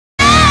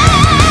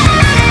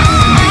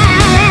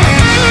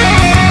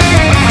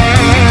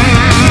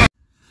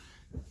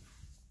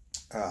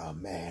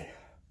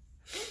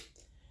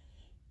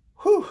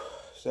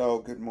So,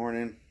 good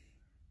morning.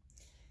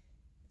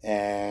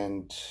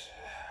 And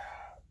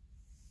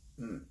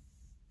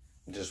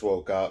just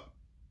woke up.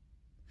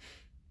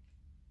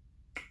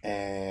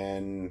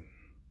 And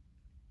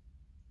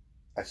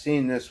I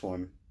seen this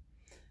one.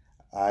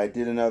 I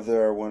did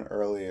another one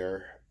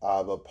earlier.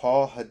 But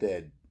Paul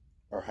Haddad,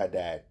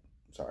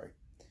 sorry.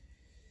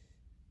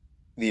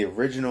 The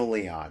original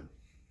Leon.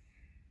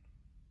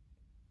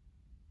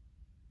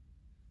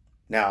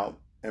 Now,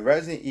 in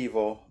Resident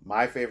Evil,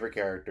 my favorite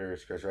character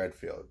is Chris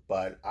Redfield,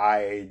 but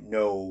I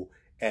know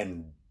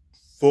and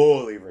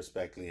fully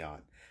respect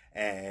Leon.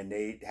 And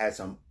they had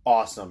some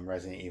awesome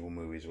Resident Evil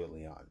movies with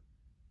Leon.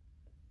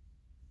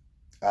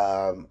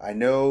 I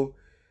know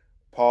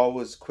Paul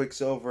was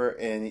Quicksilver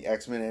in the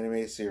X-Men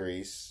animated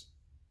series.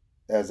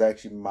 That was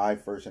actually my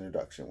first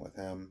introduction with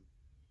him.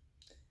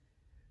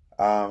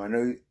 I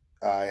know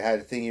I had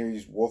a thing here.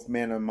 He's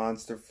Wolfman on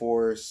Monster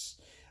Force.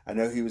 I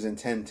know he was in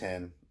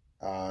 1010.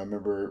 I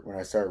remember when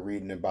I started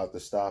reading about the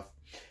stuff,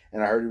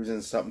 and I heard he was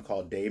in something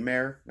called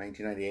Daymare,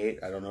 1998.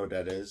 I don't know what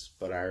that is,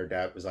 but I heard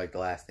that was like the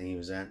last thing he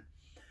was in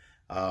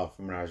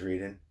from when I was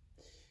reading.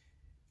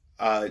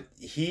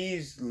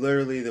 He's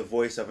literally the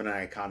voice of an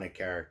iconic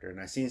character, and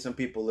I've seen some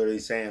people literally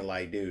saying,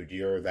 like, dude,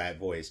 you're that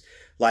voice.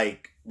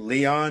 Like,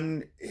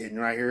 Leon, and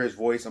when I hear his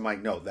voice, I'm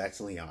like, no,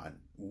 that's Leon,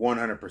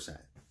 100%.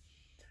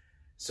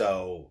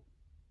 So,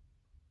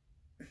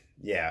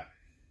 yeah.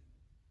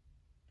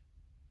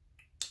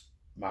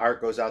 My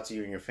heart goes out to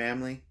you and your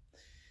family.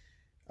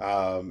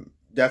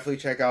 Definitely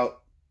check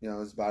out,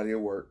 his body of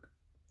work,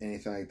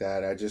 anything like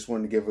that. I just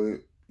wanted to give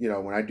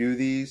when I do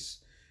these,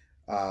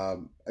 I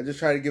just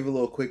try to give a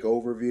little quick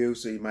overview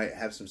so you might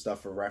have some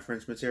stuff for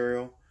reference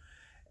material.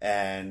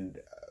 And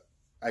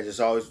I just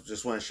always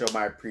just want to show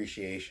my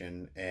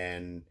appreciation.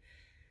 And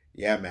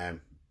yeah,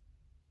 man.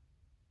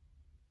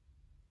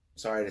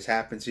 Sorry this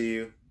happened to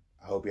you.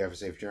 I hope you have a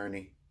safe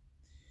journey.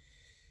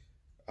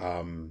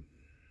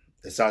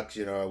 It sucks,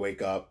 I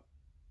wake up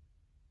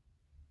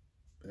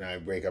and I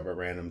wake up at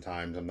random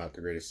times. I'm not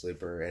the greatest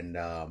sleeper. And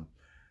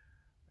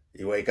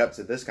you wake up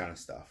to this kind of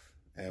stuff.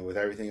 And with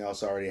everything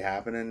else already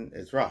happening,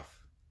 it's rough.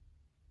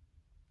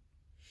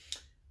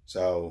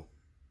 So,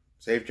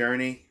 safe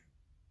journey.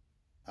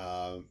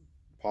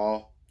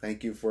 Paul,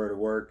 thank you for the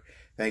work.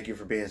 Thank you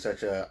for being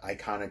such an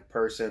iconic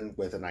person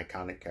with an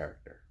iconic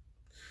character.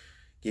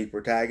 Geek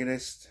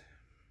Protagonist.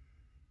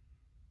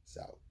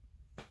 So.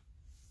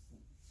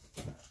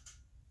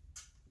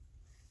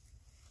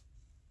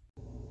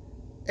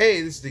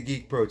 Hey, this is the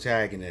Geek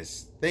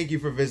Protagonist. Thank you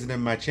for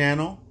visiting my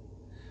channel.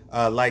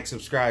 Like,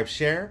 subscribe,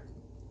 share.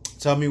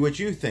 Tell me what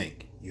you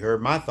think. You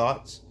heard my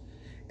thoughts.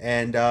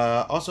 And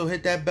also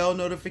hit that bell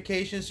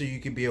notification so you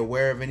can be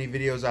aware of any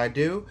videos I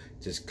do.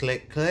 Just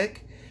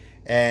click.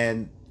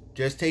 And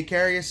just take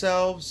care of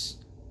yourselves.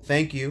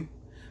 Thank you.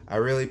 I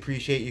really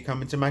appreciate you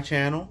coming to my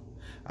channel.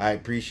 I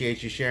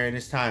appreciate you sharing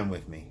this time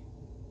with me.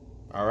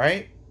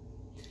 Alright?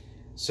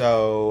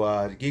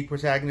 So, the Geek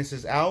Protagonist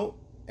is out.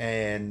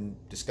 And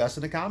discuss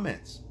in the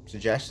comments.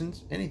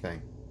 Suggestions,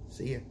 anything.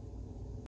 See ya.